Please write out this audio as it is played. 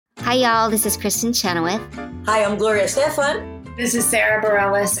Hi, y'all. This is Kristen Chenoweth. Hi, I'm Gloria Stefan. This is Sarah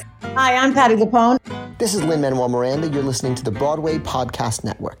Bareilles. Hi, I'm Patti LuPone. This is Lin-Manuel Miranda. You're listening to the Broadway Podcast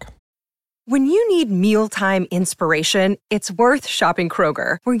Network. When you need mealtime inspiration, it's worth shopping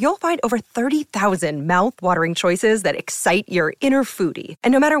Kroger, where you'll find over 30,000 mouth-watering choices that excite your inner foodie.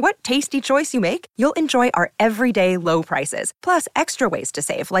 And no matter what tasty choice you make, you'll enjoy our everyday low prices, plus extra ways to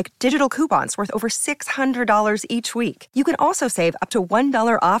save, like digital coupons worth over $600 each week. You can also save up to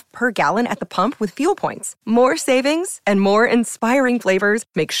 $1 off per gallon at the pump with fuel points. More savings and more inspiring flavors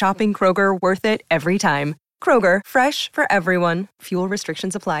make shopping Kroger worth it every time. Kroger, fresh for everyone. Fuel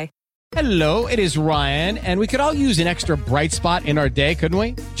restrictions apply. Hello, it is Ryan, and we could all use an extra bright spot in our day, couldn't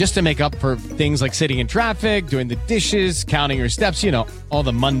we? Just to make up for things like sitting in traffic, doing the dishes, counting your steps, you know, all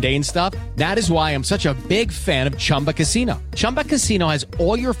the mundane stuff. That is why I'm such a big fan of Chumba Casino. Chumba Casino has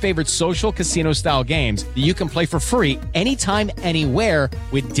all your favorite social casino-style games that you can play for free anytime, anywhere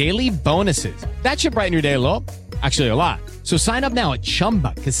with daily bonuses. That should brighten your day a little. Actually, a lot. So sign up now at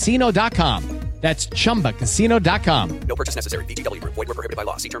ChumbaCasino.com. That's ChumbaCasino.com. No purchase necessary. VGW Group. Void where prohibited by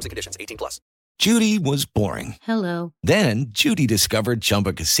law. See terms and conditions. 18+. Judy was boring. Hello. Then Judy discovered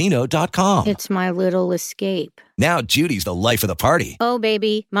ChumbaCasino.com. It's my little escape. Now Judy's the life of the party. Oh,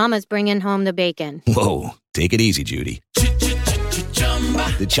 baby, mama's bringing home the bacon. Whoa, take it easy, Judy.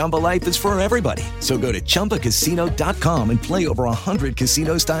 The Chumba life is for everybody. So go to ChumbaCasino.com and play over 100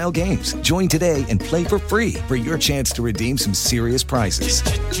 casino-style games. Join today and play for free for your chance to redeem some serious prizes.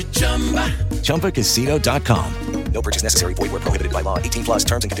 ChumbaCasino.com. No purchase necessary. Void where prohibited by law. 18+.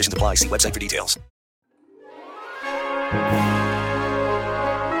 Terms and conditions apply. See website for details.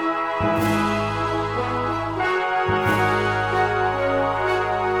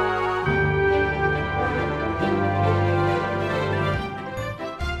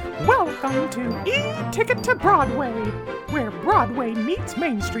 Welcome to E-Ticket to Broadway, where Broadway meets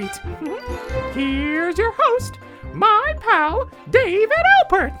Main Street. Here's your host, my pal, David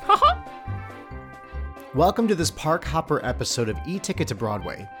Alpert. Welcome to this Park Hopper episode of E-Ticket to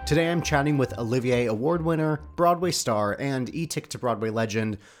Broadway. Today I'm chatting with Olivier Award winner, Broadway star, and E-Ticket to Broadway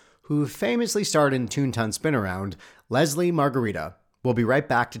legend, who famously starred in Toontown Spin Around, Leslie Margarita. We'll be right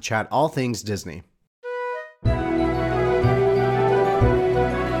back to chat all things Disney.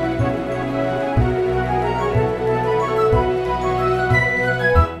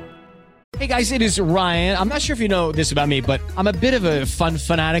 Hey guys, it is Ryan. I'm not sure if you know this about me, but I'm a bit of a fun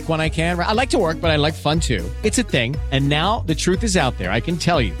fanatic when I can. I like to work, but I like fun too. It's a thing. And now the truth is out there. I can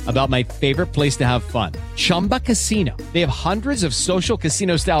tell you about my favorite place to have fun. Chumba Casino. They have hundreds of social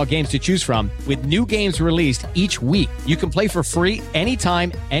casino style games to choose from with new games released each week. You can play for free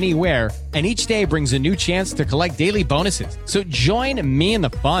anytime, anywhere. And each day brings a new chance to collect daily bonuses. So join me in the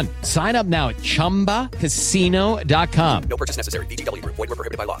fun. Sign up now at ChumbaCasino.com. No purchase necessary. VGW Group. Void where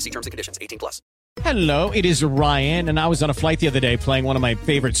prohibited by law. See terms and conditions. 18+. Hello, it is Ryan, and I was on a flight the other day playing one of my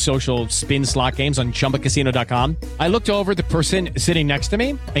favorite social spin slot games on ChumbaCasino.com. I looked over at the person sitting next to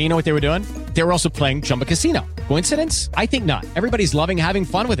me, and you know what they were doing? They were also playing Chumba Casino. Coincidence? I think not. Everybody's loving having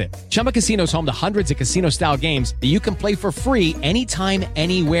fun with it. Chumba Casino is home to hundreds of casino-style games that you can play for free anytime,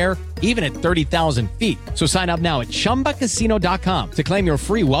 anywhere, even at 30,000 feet. So sign up now at ChumbaCasino.com to claim your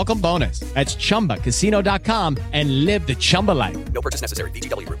free welcome bonus. That's ChumbaCasino.com and live the Chumba life. No purchase necessary.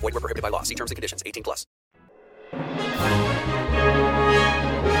 VGW Group. Void where prohibited by law. See terms and conditions. 18+.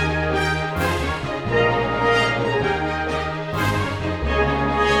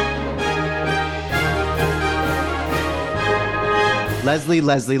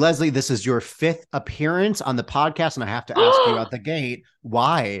 Leslie, this is your 5th appearance on the podcast, and I have to ask you out the gate,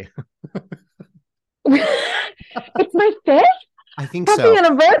 why? It's my 5th? I think Happy so.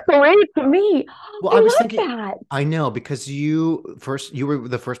 anniversary to me. Well, I was love thinking that. I know, because you were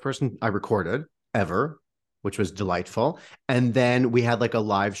the first person I recorded ever, which was delightful. And then we had like a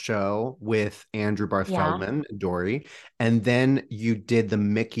live show with Andrew Barth Feldman, Dory. And then you did the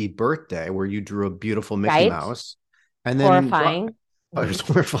Mickey birthday where you drew a beautiful Mickey Mouse. And then horrifying. It was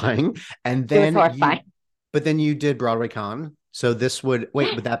horrifying. And then horrifying. But then you did Broadway Con. So this would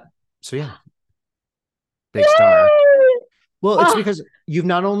big star. Well, it's because you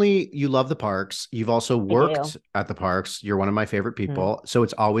love the parks, you've also worked at the parks. You're one of my favorite people. So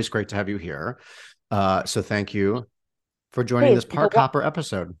it's always great to have you here. So thank you for joining this Park Hopper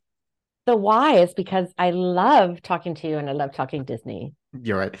episode. The why is because I love talking to you and I love talking Disney.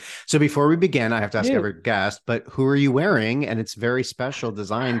 You're right. So before we begin, I have to ask every guest, but who are you wearing? And it's very special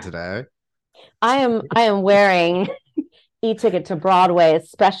design today. I am wearing E-Ticket to Broadway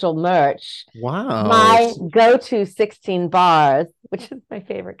special merch. Wow. My go-to 16 bars, which is my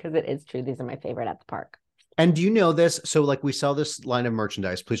favorite because it is true. These are my favorite at the park. And do you know this? So like we sell this line of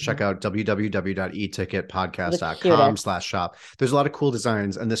merchandise. Please check out Cutest. www.eticketpodcast.com/shop. There's a lot of cool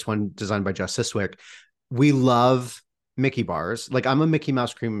designs. And this one designed by Jess Siswick. We love Mickey bars. Like I'm a Mickey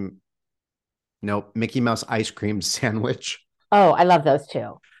Mouse ice cream sandwich. Oh, I love those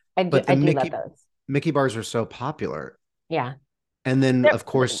too. I do Mickey, love those. Mickey bars are so popular. Yeah. And then of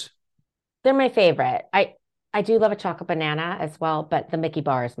course they're my favorite. I do love a chocolate banana as well, but the Mickey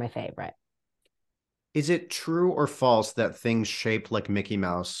bar is my favorite. Is it true or false that things shaped like Mickey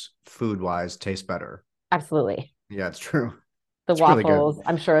Mouse food-wise taste better? Absolutely. Yeah, it's true. The It's really waffles, good.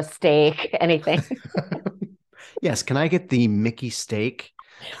 I'm sure a steak, anything. Yes, can I get the Mickey steak?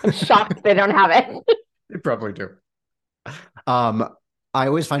 I'm shocked they don't have it. They probably do. I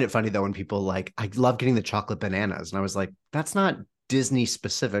always find it funny though when people like, I love getting the chocolate bananas. And I was like, that's not Disney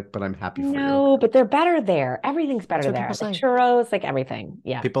specific, but I'm happy for you. No, but they're better there. Everything's better there. The say. churros, like everything.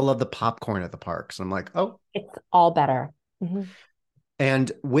 Yeah. People love the popcorn at the parks. I'm like, oh. It's all better. Mm-hmm.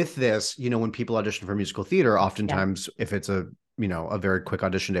 And with this, when people audition for musical theater, oftentimes if it's a very quick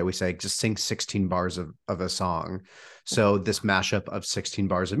audition day, we say just sing 16 bars of a song. So this mashup of 16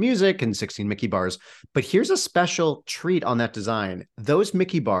 bars of music and 16 Mickey bars. But here's a special treat on that design. Those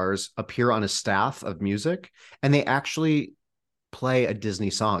Mickey bars appear on a staff of music, and they actually play a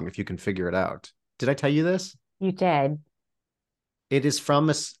Disney song if you can figure it out. Did I tell you this? You did. It is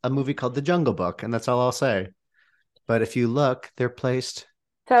from a movie called The Jungle Book, and that's all I'll say. But if you look, they're placed.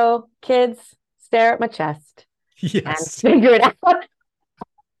 So kids, stare at my chest. Yes. And figure it out.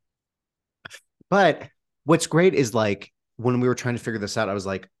 But what's great is like when we were trying to figure this out, I was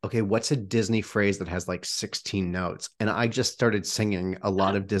like, okay, what's a Disney phrase that has like 16 notes? And I just started singing a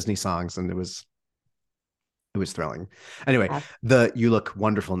lot of Disney songs, and it was thrilling. Anyway, you look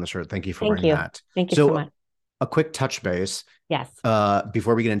wonderful in the shirt. Thank you for wearing that. Thank you so much. A quick touch base. Yes.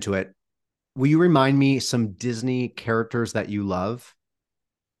 Before we get into it, will you remind me some Disney characters that you love?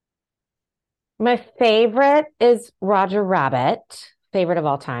 My favorite is Roger Rabbit. Favorite of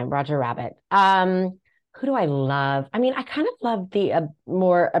all time, Roger Rabbit. Who do I love? I mean, I kind of love the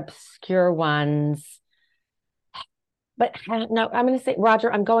more obscure ones. But no, I'm going to say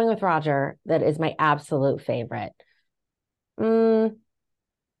Roger. I'm going with Roger. That is my absolute favorite. No,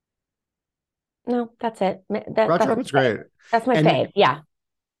 that's it. Roger Rabbit's great. That's my fave. Yeah.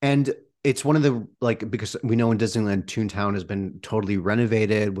 And it's one of the, because we know in Disneyland, Toontown has been totally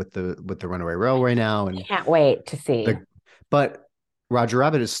renovated with the Runaway Railway now, and can't wait to see. But Roger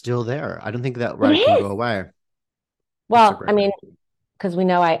Rabbit is still there. I don't think that ride can go away. Well, I mean, because we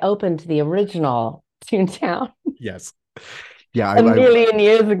know I opened the original Toontown. Yes. Yeah. A million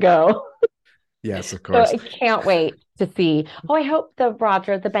years ago. Yes, of course. So I can't wait to see. Oh, I hope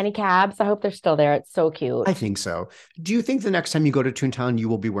the Benny Cabs, I hope they're still there. It's so cute. I think so. Do you think the next time you go to Toontown, you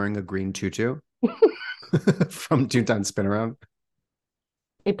will be wearing a green tutu from Toontown Spin Around?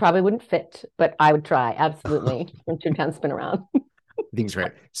 It probably wouldn't fit, but I would try. Absolutely. From Toontown Spin Around. I think it's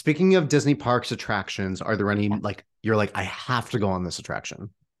great. Speaking of Disney parks attractions, are there any you're like, I have to go on this attraction?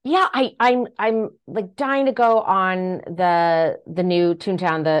 Yeah, I'm like dying to go on the new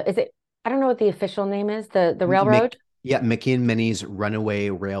Toontown. I don't know what the official name is, the railroad. Mickey and Minnie's Runaway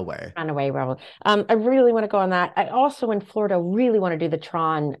Railway. Runaway Railroad. I really want to go on that. I also in Florida really want to do the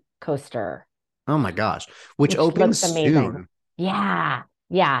Tron coaster. Oh my gosh, which opens soon. Yeah.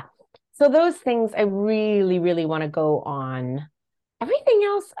 So those things I really, really want to go on. Everything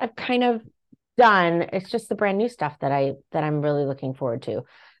else I've kind of done. It's just the brand new stuff that I'm really looking forward to,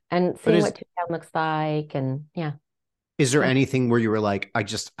 and seeing what Toontown looks like. And yeah. Is there anything where you were like, I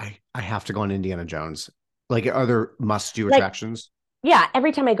have to go on Indiana Jones? Like, are there must-do attractions? Yeah,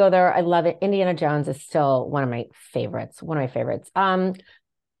 every time I go there, I love it. Indiana Jones is still one of my favorites.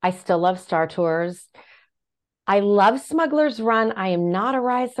 I still love Star Tours. I love Smuggler's Run. I am not a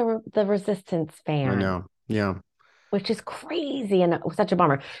Rise of the Resistance fan. I know, yeah. Which is crazy and such a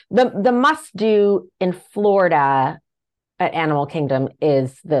bummer. The must-do in Florida at Animal Kingdom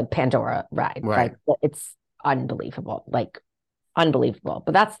is the Pandora ride. Right. It's unbelievable, but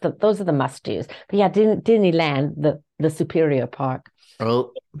those are the must-dos. But yeah, Disneyland, the Superior Park.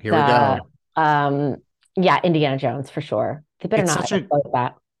 Oh, here we go. Yeah, Indiana Jones for sure. They better not upload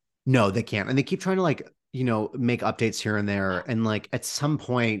that. No, they can't. And they keep trying to make updates here and there. And at some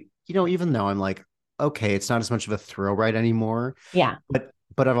point, even though I'm like, okay, it's not as much of a thrill ride anymore. Yeah.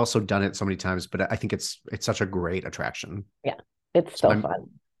 But I've also done it so many times, but I think it's such a great attraction. Yeah. It's so fun.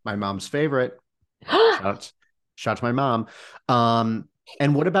 My mom's favorite. Shout to my mom.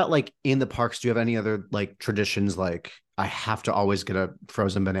 And what about in the parks? Do you have any other traditions? I have to always get a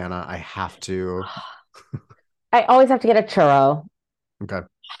frozen banana. I always have to get a churro. Okay.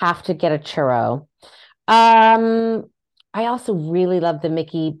 Have to get a churro. I also really love the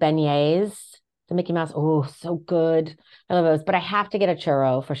Mickey beignets, the Mickey Mouse. Oh, so good. I love those, but I have to get a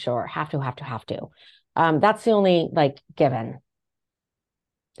churro for sure. Have to. That's the only like given.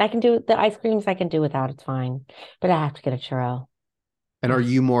 I can do the ice creams I can do without, it's fine. But I have to get a churro. And are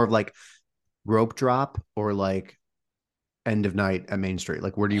you more of like rope drop or like end of night at Main Street?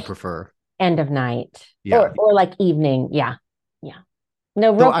 Like, where do you prefer? End of night. Yeah. Or like evening. Yeah. Yeah.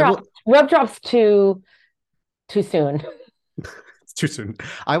 No, So rope drops too soon. It's too soon.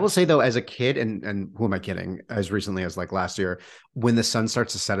 I will say though, as a kid, and who am I kidding? As recently as like last year, when the sun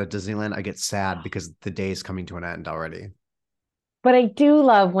starts to set at Disneyland, I get sad because the day is coming to an end already. But I do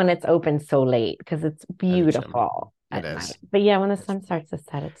love when it's open so late because it's beautiful at night. But yeah, when the sun starts to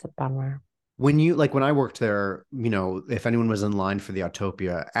set, it's a bummer. When I worked there, if anyone was in line for the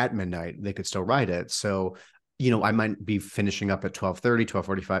Autopia at midnight, they could still ride it. So, I might be finishing up at 12:30,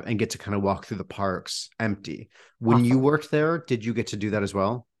 12:45 and get to kind of walk through the parks empty. When you worked there, did you get to do that as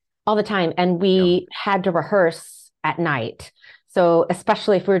well? All the time. And we had to rehearse at night. So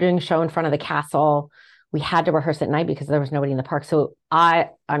especially if we were doing a show in front of the castle, we had to rehearse at night because there was nobody in the park. So I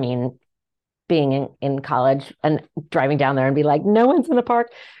mean, being in college and driving down there and be like, no one's in the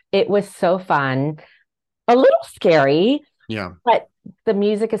park. It was so fun. A little scary. Yeah. But the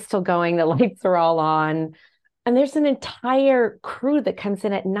music is still going. The lights are all on. And there's an entire crew that comes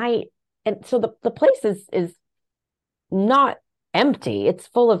in at night. And so the place is not empty. It's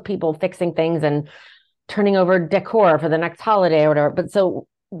full of people fixing things and turning over decor for the next holiday or whatever. But so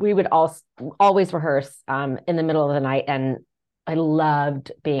we would always rehearse in the middle of the night. And I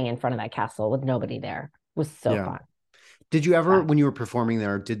loved being in front of that castle with nobody there. It was so fun. Did you ever, when you were performing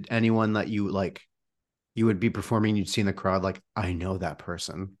there, did anyone that you like, you would be performing, you'd see in the crowd, like, I know that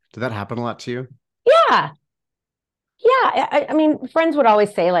person. Did that happen a lot to you? Yeah. Yeah. I mean, friends would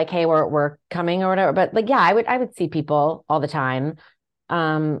always say like, hey, we're coming or whatever. But like, yeah, I would see people all the time.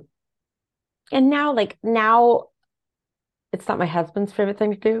 And now it's not my husband's favorite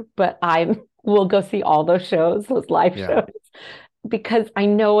thing to do, but I will go see all those shows, those live shows, because I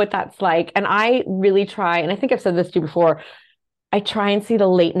know what that's like. And I really try, and I think I've said this to you before, I try and see the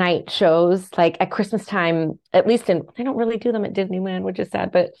late night shows like at Christmas time, at least they don't really do them at Disneyland, which is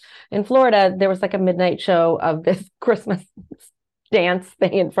sad, but in Florida, there was like a midnight show of this Christmas dance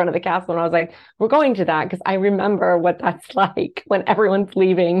thing in front of the castle. And I was like, we're going to that because I remember what that's like when everyone's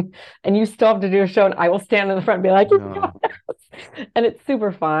leaving and you still have to do a show and I will stand in the front and be like, and it's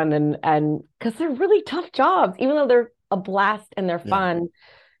super fun. And because they're really tough jobs, even though they're a blast and they're fun,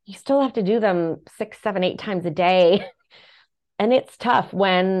 you still have to do them 6, 7, 8 times a day. And it's tough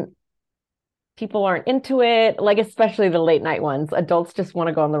when people aren't into it, like especially the late night ones. Adults just want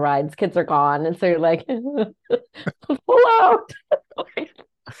to go on the rides. Kids are gone. And so you're like, pull out.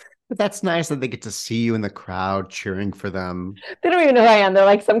 But that's nice that they get to see you in the crowd cheering for them. They don't even know who I am. They're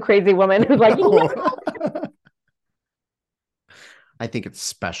like some crazy woman who's like, I think it's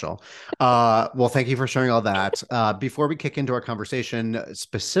special. Well, thank you for sharing all that. Before we kick into our conversation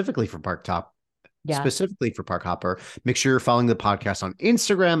specifically for Park Hopper, make sure you're following the podcast on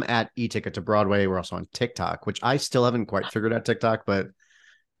Instagram at eTicket to Broadway. We're also on TikTok, which I still haven't quite figured out TikTok, but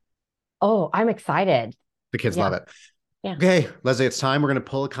I'm excited. The kids love it. Yeah. Okay, Leslie, it's time. We're going to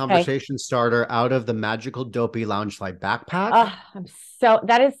pull a conversation starter out of the Magical Dopey Loungefly backpack.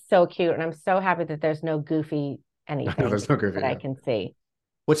 That is so cute. And I'm so happy that there's no goofy anything. There's no goofy that I can see.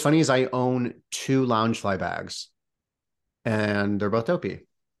 What's funny is I own 2 Loungefly bags and they're both Dopey.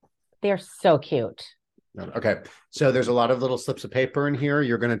 They're so cute. Okay. So there's a lot of little slips of paper in here.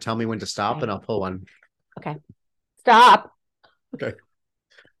 You're going to tell me when to stop and I'll pull one. Okay. Stop. Okay.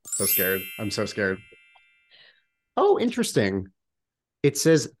 So scared. I'm so scared. Oh, interesting. It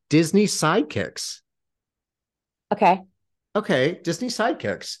says Disney Sidekicks. Okay. Disney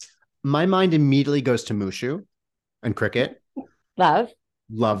Sidekicks. My mind immediately goes to Mushu and Cricket.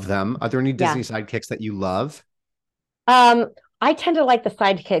 Love them. Are there any Disney sidekicks that you love? I tend to like the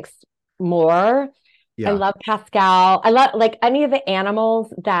sidekicks more. Yeah. I love Pascal. I love like any of the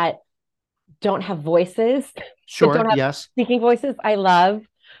animals that don't have voices. Sure. Don't have speaking voices. I love.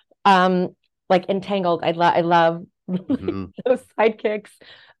 Like Entangled. I love those sidekicks.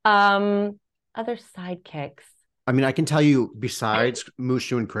 Other sidekicks. I mean, I can tell you besides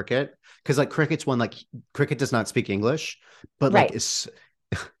Mushu and Cricket, because like Cricket's one, like Cricket does not speak English, but like is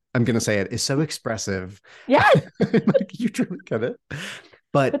I'm gonna say it is so expressive. Yes. Like, you truly get it.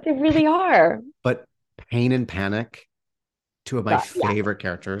 But they really are. But Pain and Panic, 2 of my favorite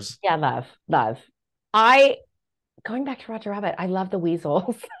characters. Yeah, love. Going back to Roger Rabbit, I love the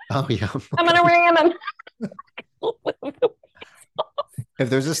weasels. Oh yeah. I'm gonna ram them. If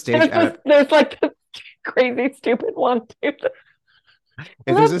there's a stage there's like crazy, stupid one too.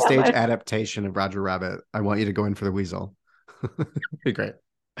 If there's a Love that stage one. adaptation of Roger Rabbit, I want you to go in for the weasel. It'd be great.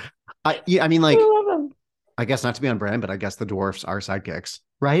 I mean, like, I love them. I guess not to be on brand, but I guess the dwarfs are sidekicks,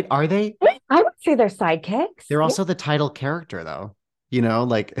 right? Are they? I would say they're sidekicks. They're also the title character, though. You know,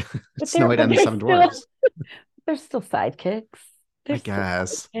 like But Snow White and the they're Seven still- Dwarfs. They're still sidekicks. They're I still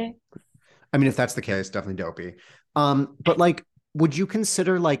guess. sidekicks. I mean, if that's the case, definitely dopey. But like, would you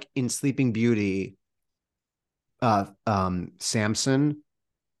consider like in Sleeping Beauty, Samson,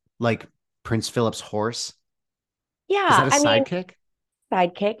 like Prince Philip's horse? Yeah, Is that a I mean, sidekick?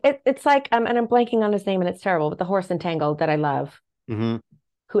 sidekick. It's like and I'm blanking on his name and it's terrible, but the horse in Tangled that I love, Mm-hmm.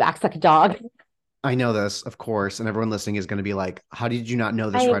 who acts like a dog. I know this, of course, and everyone listening is going to be like, "How did you not know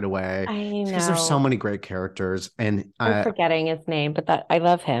this right away?" I know. Because there's so many great characters, and I'm forgetting his name, but that I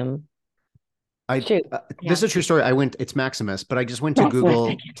love him. This is a true story. It's Maximus, but I just went to Maximus, Google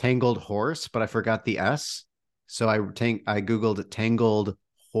thank you. Tangled Horse, but I forgot the S, so I Googled Tangled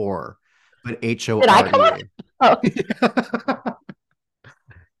Whore, but Did I come up? HORE.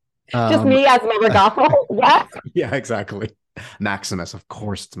 Oh, just me as Mother Gothel? What? Yeah, exactly. Maximus, of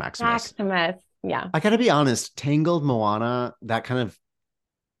course, it's Maximus. Maximus. Yeah. I gotta be honest, Tangled, Moana, that kind of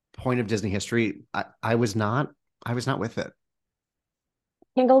point of Disney history, I was not with it.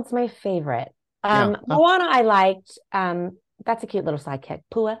 Tangled's my favorite. Yeah. Moana I liked. That's a cute little sidekick.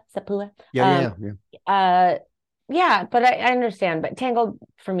 Pua, is that Pua? Yeah. Yeah, but I understand. But Tangled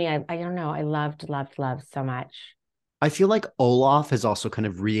for me, I don't know. I loved so much. I feel like Olaf has also kind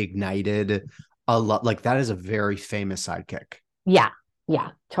of reignited a lot. Like that is a very famous sidekick. Yeah,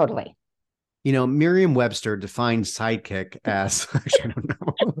 totally. You know, Merriam-Webster defines sidekick as actually, I don't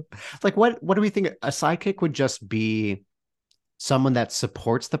know. Like what do we think? A sidekick would just be someone that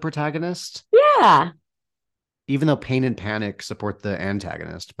supports the protagonist. Yeah. Even though Pain and Panic support the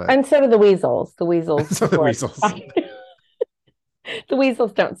antagonist, but And so do the weasels. The weasels So the weasels. The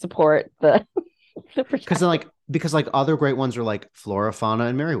weasels don't support the because other great ones are like Flora, Fauna,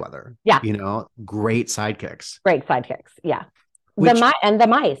 and Merryweather. Yeah. You know, great sidekicks. Great sidekicks. Yeah. Which- The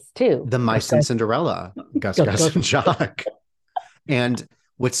mice too. The mice and Cinderella, Gus, and Jacques. And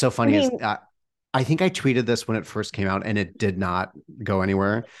what's so funny is I think I tweeted this when it first came out and it did not go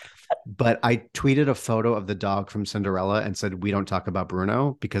anywhere. But I tweeted a photo of the dog from Cinderella and said, "We don't talk about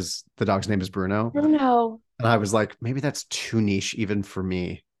Bruno," because the dog's name is Bruno. Bruno. And I was like, maybe that's too niche even for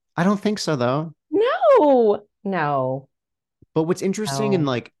me. I don't think so, though. No. But what's interesting and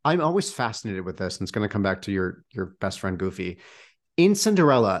like, I'm always fascinated with this, and it's going to come back to your best friend Goofy. In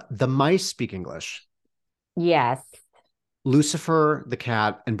Cinderella, the mice speak English. Yes. Lucifer, the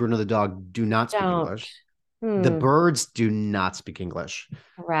cat, and Bruno the dog do not speak English. The birds do not speak English.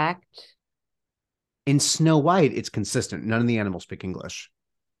 Correct. In Snow White, it's consistent. None of the animals speak English.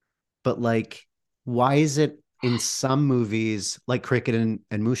 But like, why is it in some movies like Cricket and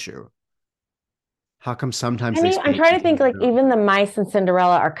Mushu? How come sometimes I mean, I'm trying to think like no? even the mice in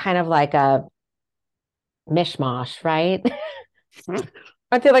Cinderella are kind of like a mishmash, right?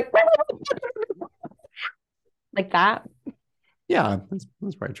 Aren't they like that? Yeah,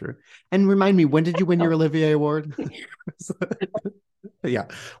 that's probably true. And remind me, when did you win your Olivier Award? Yeah.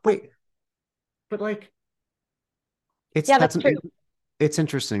 Wait. But like, that's true. It's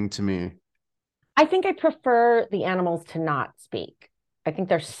interesting to me. I think I prefer the animals to not speak. I think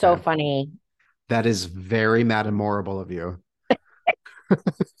they're so funny. That is very Madamorable of you.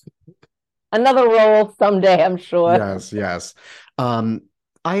 Another role someday, I'm sure. Yes.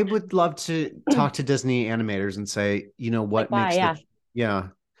 I would love to talk to Disney animators and say, you know, what makes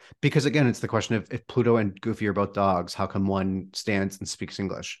because again, it's the question of if Pluto and Goofy are both dogs, how come one stands and speaks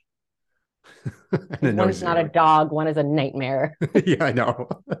English? And one's not a dog, one is a nightmare. Yeah, I know.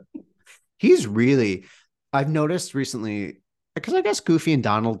 I've noticed recently, because I guess Goofy and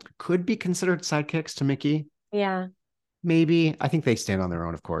Donald could be considered sidekicks to Mickey. Yeah. Maybe. I think they stand on their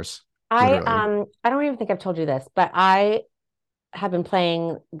own, of course. I don't even think I've told you this, but I have been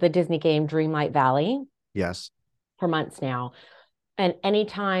playing the Disney game Dreamlight Valley. Yes. For months now. And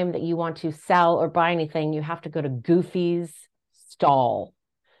anytime that you want to sell or buy anything, you have to go to Goofy's stall.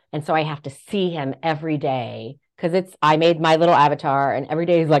 And so I have to see him every day because I made my little avatar and every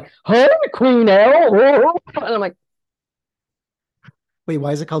day he's like, "Hey, Queen Elle." And I'm like, wait,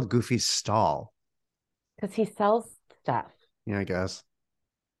 why is it called Goofy's stall? Because he sells stuff. Yeah, I guess.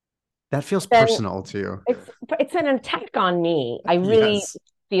 That feels personal to you. It's an attack on me. I really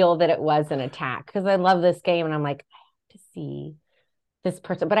feel that it was an attack because I love this game and I'm like, I have to see this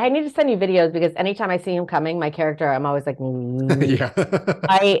person. But I need to send you videos because anytime I see him coming, my character, I'm always like, Yeah.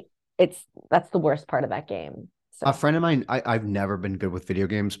 that's the worst part of that game. So. A friend of mine, I've never been good with video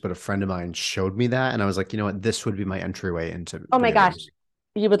games, but a friend of mine showed me that, and I was like, you know what, this would be my entryway into. Oh my gosh, games.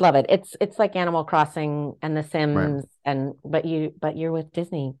 you would love it. It's like Animal Crossing and The Sims, right. but you're with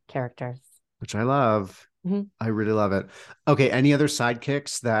Disney characters, which I love. Mm-hmm. I really love it. Okay, any other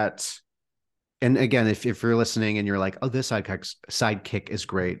sidekicks that? And again, if you're listening and you're like, oh, this sidekick is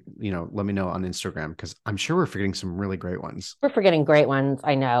great, let me know on Instagram, because I'm sure we're forgetting some really great ones. We're forgetting great ones,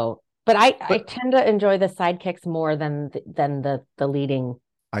 I know. But I tend to enjoy the sidekicks more than the leading.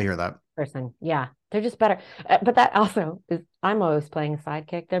 I hear that person. Yeah, they're just better. But that also is, I'm always playing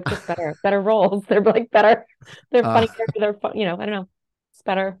sidekick. They're just better roles. They're like better. They're funny. They're fun. I don't know. It's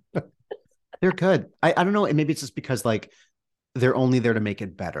better. They're good. I don't know. And maybe it's just because like they're only there to make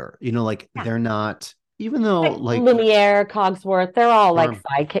it better. They're not. Even though like Lumiere, Cogsworth, they're all like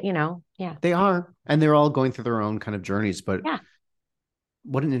sidekick. Yeah, they are, and they're all going through their own kind of journeys. But yeah.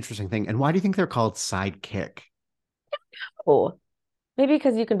 What an interesting thing. And why do you think they're called sidekick? Oh, maybe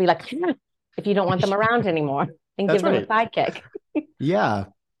because you can be like, if you don't want them around anymore, and give them a sidekick. Yeah.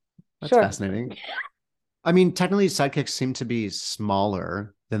 That's fascinating. I mean, technically sidekicks seem to be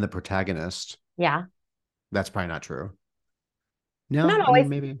smaller than the protagonist. Yeah. That's probably not true. No, not always.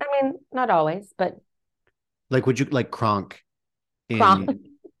 Maybe. I mean, not always, but like, would you like Kronk? Kronk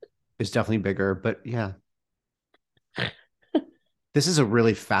is definitely bigger, but yeah. This is a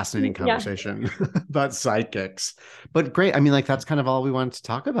really fascinating conversation about sidekicks, but great. I mean, like that's kind of all we wanted to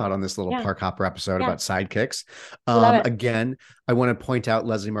talk about on this little Park Hopper episode about sidekicks. Again, I want to point out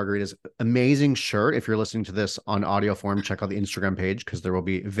Leslie Margarita's amazing shirt. If you're listening to this on audio form, check out the Instagram page because there will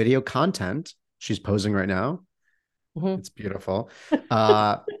be video content. She's posing right now. Mm-hmm. It's beautiful.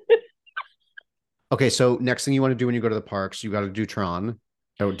 Okay. So next thing you want to do when you go to the parks, you got to do Tron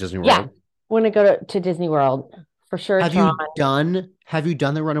at Disney World. Yeah. When I go to Disney World. For sure. Have you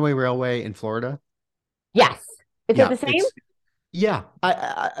done the Runaway Railway in Florida? Yes. Is it the same? Yeah.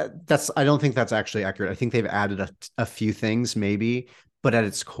 I don't think that's actually accurate. I think they've added a few things maybe, but at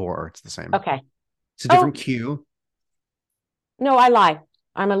its core, it's the same. Okay. It's a different queue. No, I lie.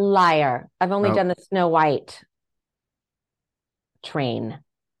 I'm a liar. I've only done the Snow White train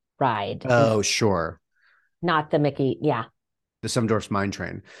ride. Oh, sure. Not the Mickey. Yeah. The Seven Dwarfs Mine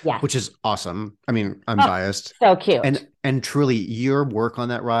Train, yes. Which is awesome. I mean, I'm biased. So cute. And truly, your work on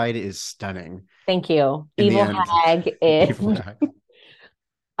that ride is stunning. Thank you. Evil Hag is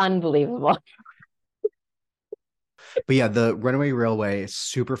unbelievable. But yeah, the Runaway Railway is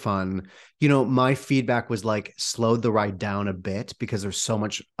super fun. My feedback was like, slowed the ride down a bit because there's so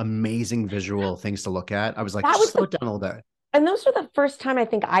much amazing visual things to look at. I was like, slow it down a little bit. And those were the first time I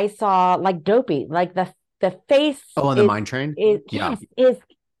think I saw like Dopey, like the face. Oh, on the mine train? It's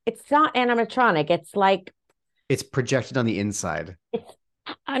not animatronic. It's like it's projected on the inside. It's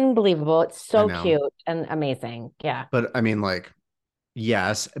unbelievable. It's so cute and amazing. Yeah. But I mean, like,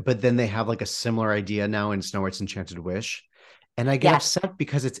 yes, but then they have like a similar idea now in Snow White's Enchanted Wish. And I get upset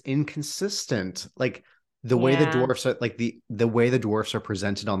because it's inconsistent. Like the way the dwarfs are like the way the dwarfs are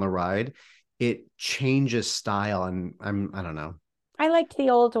presented on the ride, it changes style. And I don't know. I liked the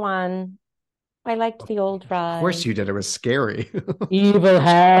old one. I liked the old ride. Of course you did. It was scary. Evil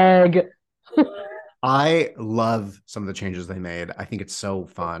Hag. I love some of the changes they made. I think it's so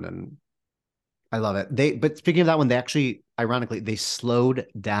fun and I love it. But speaking of that one, they actually, ironically, they slowed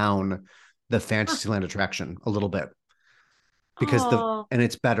down the Fantasyland attraction a little bit because and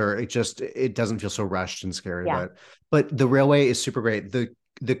it's better. It doesn't feel so rushed and scary. Yeah. But the railway is super great.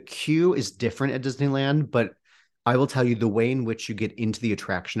 The queue is different at Disneyland, but I will tell you the way in which you get into the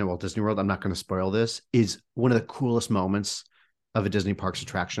attraction at Walt Disney World, I'm not going to spoil this, is one of the coolest moments of a Disney Parks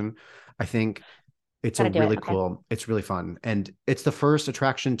attraction. I think it's cool. It's really fun. And it's the first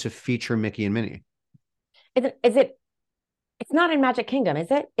attraction to feature Mickey and Minnie. Is it? It's not in Magic Kingdom,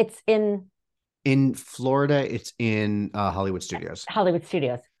 is it? It's in Florida. It's in Hollywood Studios. Hollywood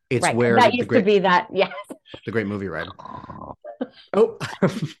Studios. It's where that used to be that. Yes. The Great Movie Ride. Oh.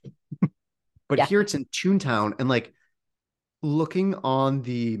 But here it's in Toontown, and like looking on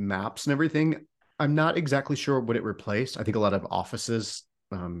the maps and everything, I'm not exactly sure what it replaced. I think a lot of offices,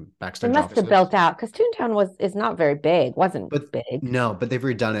 backstage. It must have built out because Toontown is not very big, wasn't big. No, but they've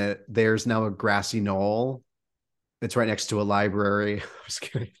redone it. There's now a grassy knoll. It's right next to a library. I was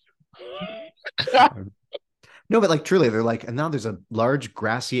kidding. No, but like truly, they're like, and now there's a large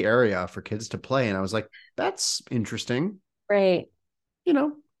grassy area for kids to play, and I was like, that's interesting. Right.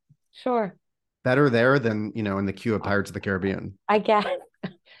 Sure. Better there than, in the queue of Pirates of the Caribbean. I guess.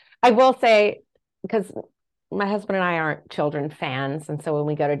 I will say, because my husband and I aren't children fans. And so when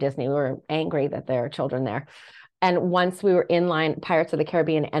we go to Disney, we're angry that there are children there. And once we were in line, Pirates of the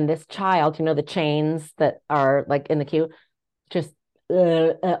Caribbean, and this child, the chains that are like in the queue, just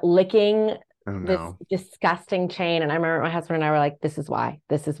licking this disgusting chain. And I remember my husband and I were like, this is why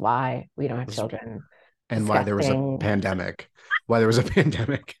we don't have children. And why there was a pandemic.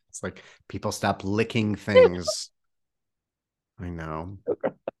 It's like people stop licking things. I know.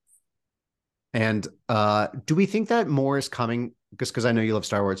 And do we think that more is coming? Because I know you love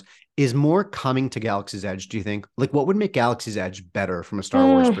Star Wars. Is more coming to Galaxy's Edge, do you think? Like, what would make Galaxy's Edge better from a Star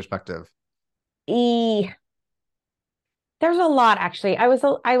Wars perspective? There's a lot, actually. I was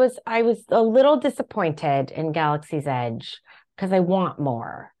a little disappointed in Galaxy's Edge because I want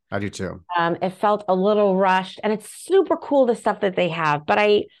more. I do too. It felt a little rushed, and it's super cool, the stuff that they have, but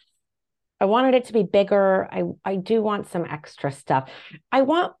I wanted it to be bigger. I do want some extra stuff. I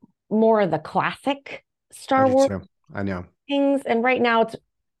want more of the classic Star Wars too. I know things, and right now it's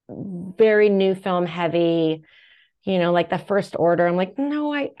very new film heavy, like the First Order. I'm like,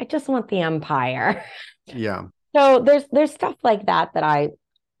 no, I just want the Empire. Yeah. So there's stuff like that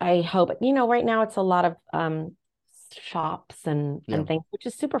I hope, right now it's a lot of shops and things, which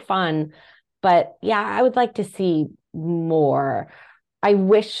is super fun. But yeah, I would like to see more. I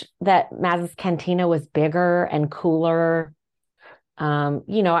wish that Maz's Cantina was bigger and cooler. I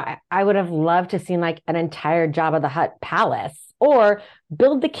would have loved to see like an entire Jabba the Hutt palace, or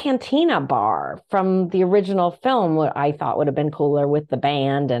build the Cantina bar from the original film. What I thought would have been cooler with the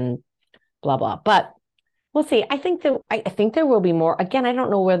band and blah blah. But we'll see. I think there will be more. Again, I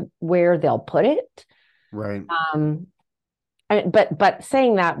don't know where they'll put it. Right. But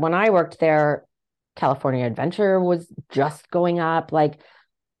saying that, when I worked there, California Adventure was just going up. Like,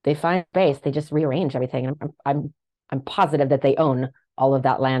 they find space, they just rearrange everything. I'm positive that they own all of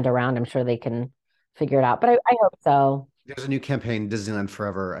that land around. I'm sure they can figure it out, but I hope so. There's a new campaign, Disneyland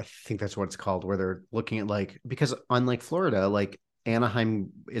Forever. I think that's what it's called, where they're looking at because unlike Florida, like Anaheim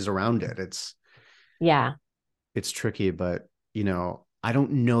is around it. It's tricky, but I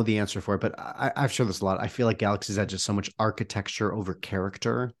don't know the answer for it, but I've shared this a lot. I feel like Galaxy's Edge is so much architecture over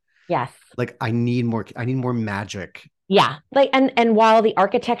character. Yes. Like I need more magic. Yeah. Like, and while the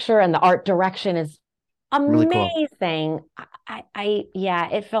architecture and the art direction is amazing, really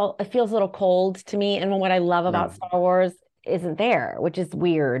cool. It feels a little cold to me. And what I love about Star Wars isn't there, which is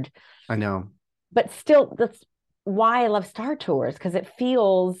weird. I know. But still, that's why I love Star Tours, because it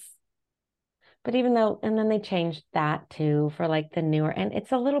feels, but even though, and then they changed that too for like the newer, and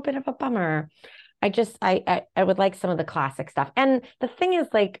it's a little bit of a bummer. I would like some of the classic stuff. And the thing is,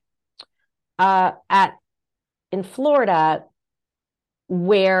 like, in Florida,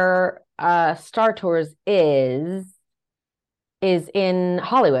 where Star Tours is in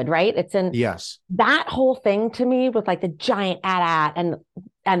Hollywood, right? It's in, yes, that whole thing to me with like the giant AT-AT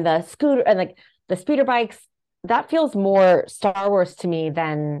and the scooter and like the speeder bikes, that feels more Star Wars to me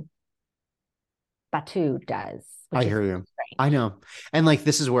than Batuu does. I hear you. Strange. I know. And like,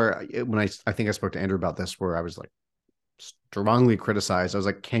 this is where when I think I spoke to Andrew about this, where I was like strongly criticized. I was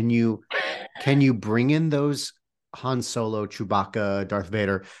like, can you bring in those Han Solo, Chewbacca, Darth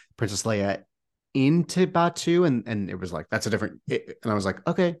Vader, Princess Leia into Batuu? And it was like, that's a different, and I was like,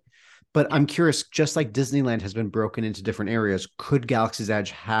 okay. But I'm curious, just like Disneyland has been broken into different areas, could Galaxy's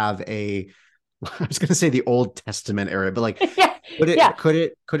Edge have I was going to say the Old Testament area, but like, could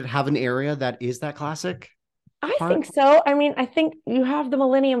it have an area that is that classic? I think so. I mean, I think you have the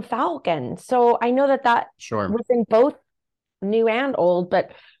Millennium Falcon. So I know that sure was in both new and old,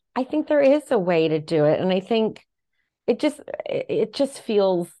 but I think there is a way to do it. And I think it just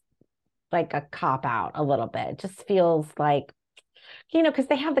feels like a cop out a little bit. It just feels like, because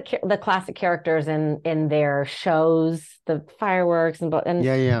they have the classic characters in their shows, the fireworks and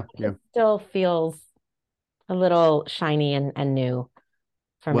it still feels a little shiny and new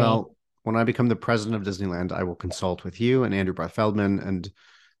for me. Well, when I become the president of Disneyland, I will consult with you and Andrew Barth Feldman and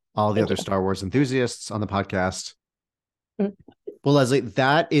all the other Star Wars enthusiasts on the podcast. Mm-hmm. Well, Leslie,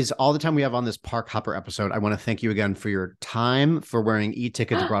 that is all the time we have on this Park Hopper episode. I want to thank you again for your time, for wearing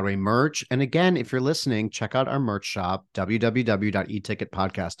E-Ticket to Broadway merch. And again, if you're listening, check out our merch shop,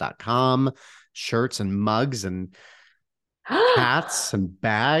 www.eticketpodcast.com. Shirts and mugs and hats and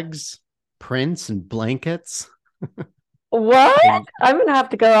bags, prints and blankets. What? I'm going to have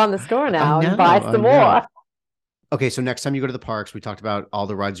to go on the store now and buy some more. Okay, so next time you go to the parks, we talked about all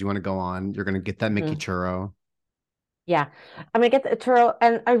the rides you want to go on. You're going to get that Mickey churro. Yeah, I'm going to get the churro,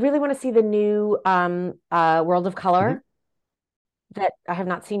 and I really want to see the new World of Color that I have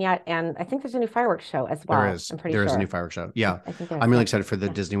not seen yet, and I think there's a new fireworks show as well. There is. I'm pretty sure. There is a new fireworks show. Yeah, I'm really excited for the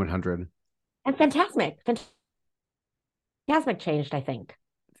Disney 100. And Fantasmic changed, I think.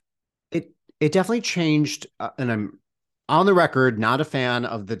 It definitely changed, and I'm on the record, not a fan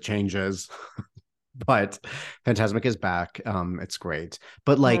of the changes, but Fantasmic is back. It's great.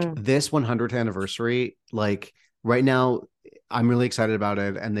 But like this 100th anniversary, like right now, I'm really excited about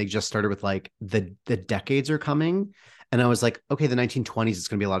it. And they just started with like the decades are coming. And I was like, okay, the 1920s, it's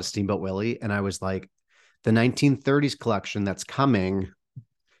going to be a lot of Steamboat Willie. And I was like, the 1930s collection that's coming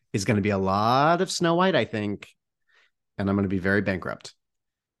is going to be a lot of Snow White, I think. And I'm going to be very bankrupt.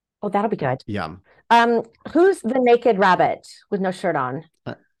 Oh, that'll be good. Yeah. Who's the naked rabbit with no shirt on?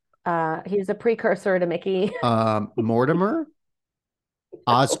 He's a precursor to Mickey. Mortimer?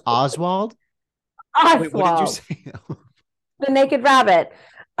 Oswald? Wait, what did you say? The naked rabbit.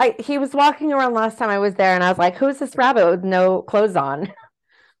 He was walking around last time I was there, and I was like, who's this rabbit with no clothes on?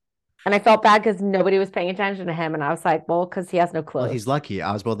 And I felt bad because nobody was paying attention to him. And I was like, well, because he has no clothes. Well, he's lucky.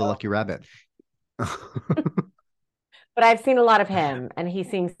 Oswald the Lucky Rabbit. But I've seen a lot of him, and he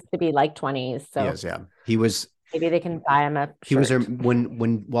seems to be like 20s. So yes, yeah. He was. Maybe they can buy him a shirt. He was there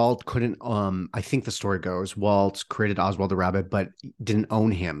when Walt couldn't. I think the story goes Walt created Oswald the Rabbit, but didn't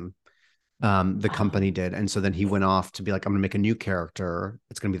own him. The company did, and so then he went off to be like, I'm gonna make a new character.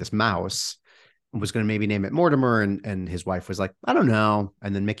 It's gonna be this mouse. And was gonna maybe name it Mortimer, and his wife was like, I don't know.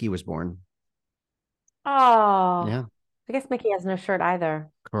 And then Mickey was born. Oh, yeah. I guess Mickey has no shirt either.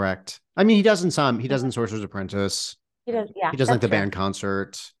 Correct. I mean, he does in some. He does in Sorcerer's Apprentice. He does. Yeah, he does like the band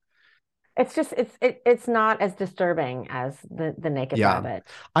concert. It's just it's not as disturbing as the naked rabbit.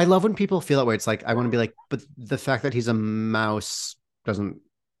 I love when people feel that way. It's like I want to be like, but the fact that he's a mouse doesn't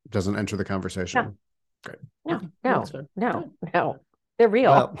enter the conversation. No. Great. No. They're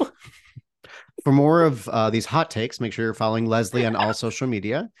real. Well, for more of these hot takes, make sure you're following Leslie on all social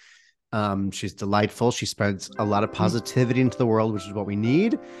media. She's delightful. She spreads a lot of positivity into the world, which is what we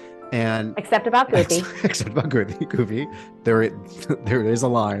need. And except about Goofy. Except about Goofy. There is a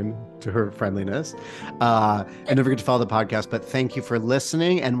line to her friendliness. And don't forget to follow the podcast. But thank you for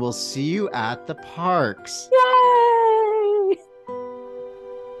listening, and we'll see you at the parks. Yay!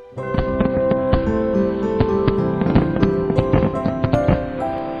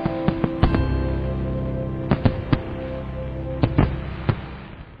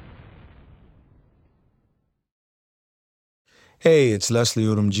 Hey, it's Leslie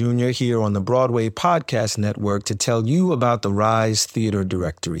Odom Jr. here on the Broadway Podcast Network to tell you about the Rise Theater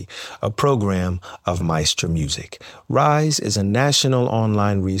Directory, a program of Maestro Music. Rise is a national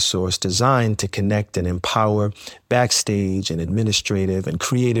online resource designed to connect and empower backstage and administrative and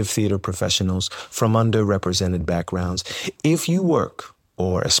creative theater professionals from underrepresented backgrounds. If you work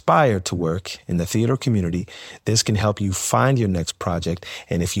or aspire to work in the theater community, this can help you find your next project.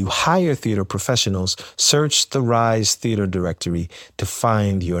 And if you hire theater professionals, search the Rise Theater Directory to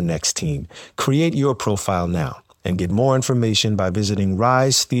find your next team. Create your profile now and get more information by visiting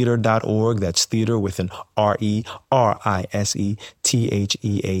risetheater.org. That's theater with an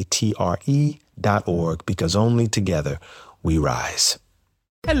RERISETHEATRE.org, because only together we rise.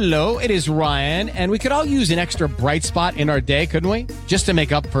 Hello, it is Ryan, and we could all use an extra bright spot in our day, couldn't we? Just to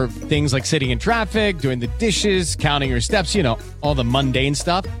make up for things like sitting in traffic, doing the dishes, counting your steps, all the mundane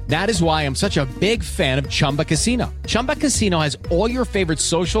stuff. That is why I'm such a big fan of Chumba Casino. Chumba Casino has all your favorite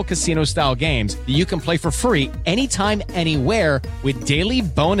social casino-style games that you can play for free anytime, anywhere with daily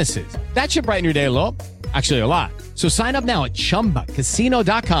bonuses. That should brighten your day a little. Actually, a lot. So sign up now at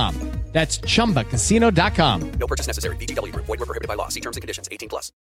ChumbaCasino.com. That's ChumbaCasino.com. No purchase necessary. VGW Group. Void where prohibited by law. See terms and conditions. 18+.